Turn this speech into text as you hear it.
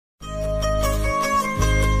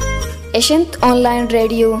Eshent online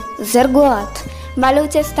radio Zarguat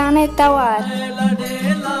Baluchistan Tawar.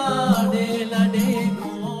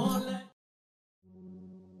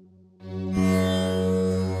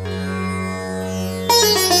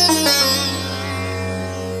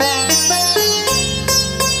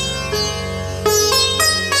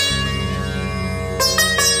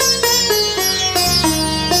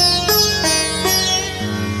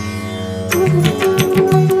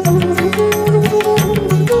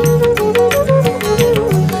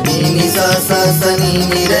 Ni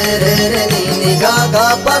ni re re re ni ga ga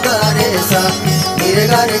pa ga re sa ni re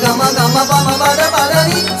ga re ga ma pa ma ba da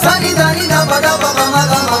ni sa ni da pa da pa ma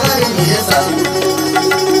ga re ni re sa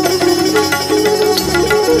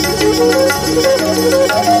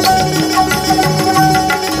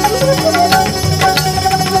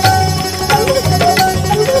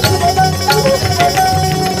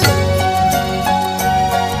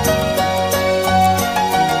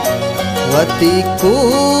वती को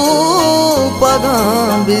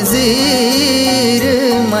पगां बिज़ीर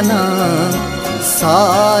मना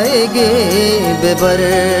साएगे Weber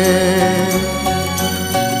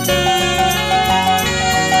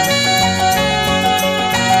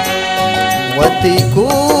वती को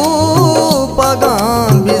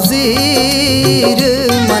पगां बिज़ीर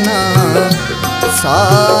मना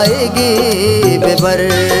साएगे Weber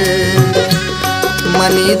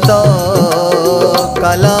money तो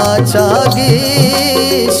कला चागी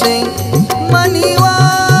शे money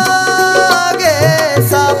वागे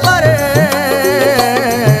सापर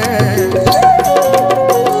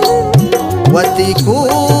वती को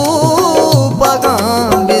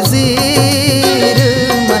पगां बिज़ीर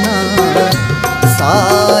मना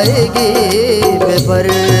साएगे बेबर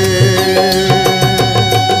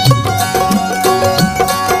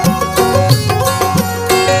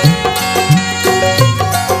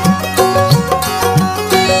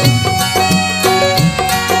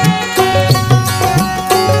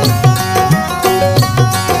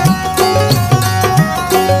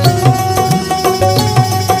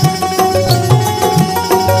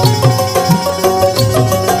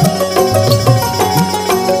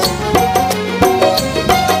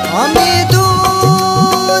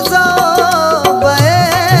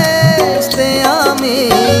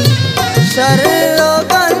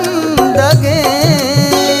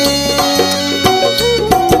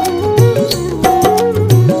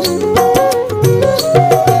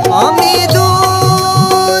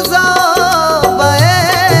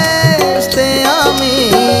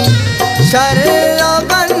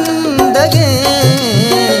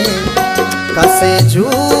कसे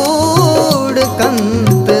झूड़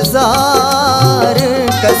कंतजार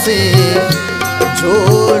कसे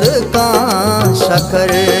झूड़ का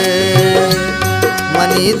शकर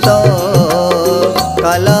मनी तो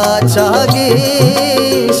कला चागी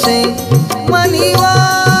से मनी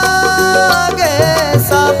वागे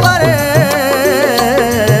सापर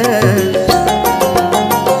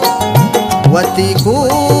वती को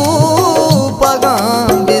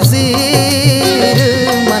पगां बिज़ीर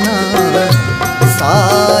मना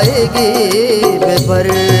साएगे बेबर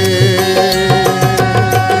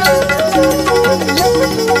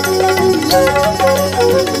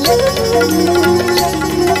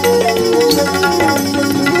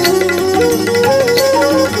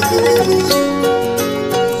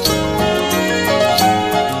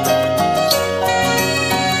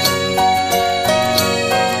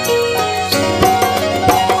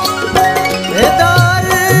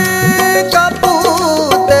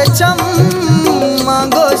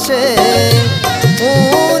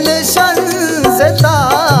ऊन शंसता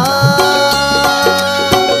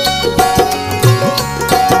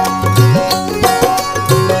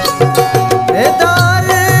दार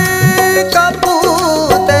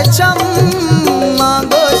कपूत चम्मा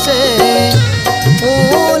गोशे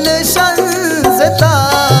ऊन शंसता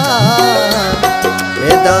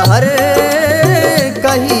दार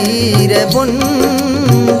कहीर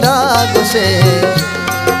बुंदा गोशे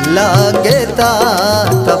लगता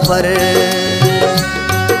तफर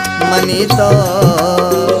मनी तो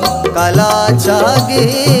कला चागी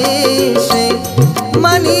से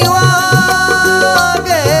मनी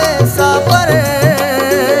वागे सापर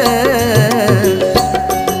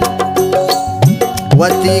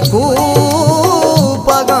वती को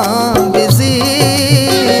पगां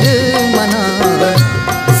बिज़ीर मना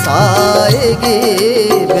साएगे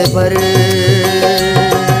बेबर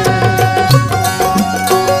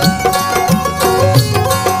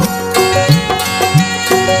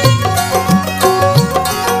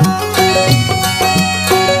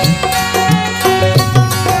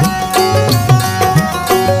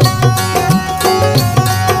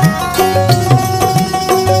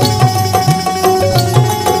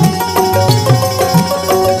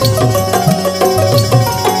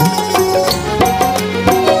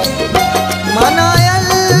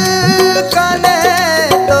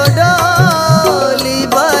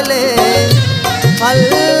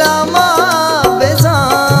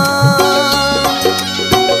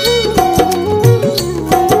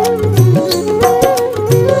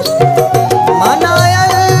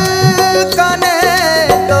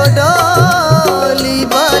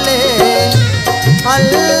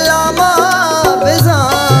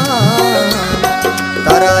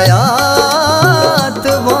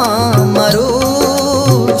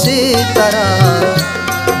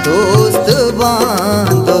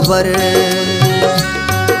बांधोबर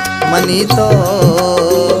मनी तो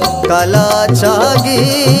काला चागी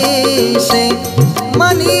से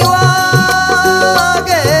मनी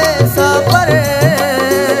वागे सफर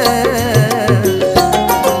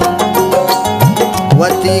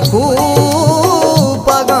वती को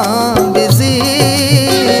पगा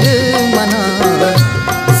बिजीर मना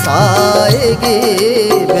साएगे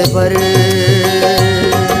बेबर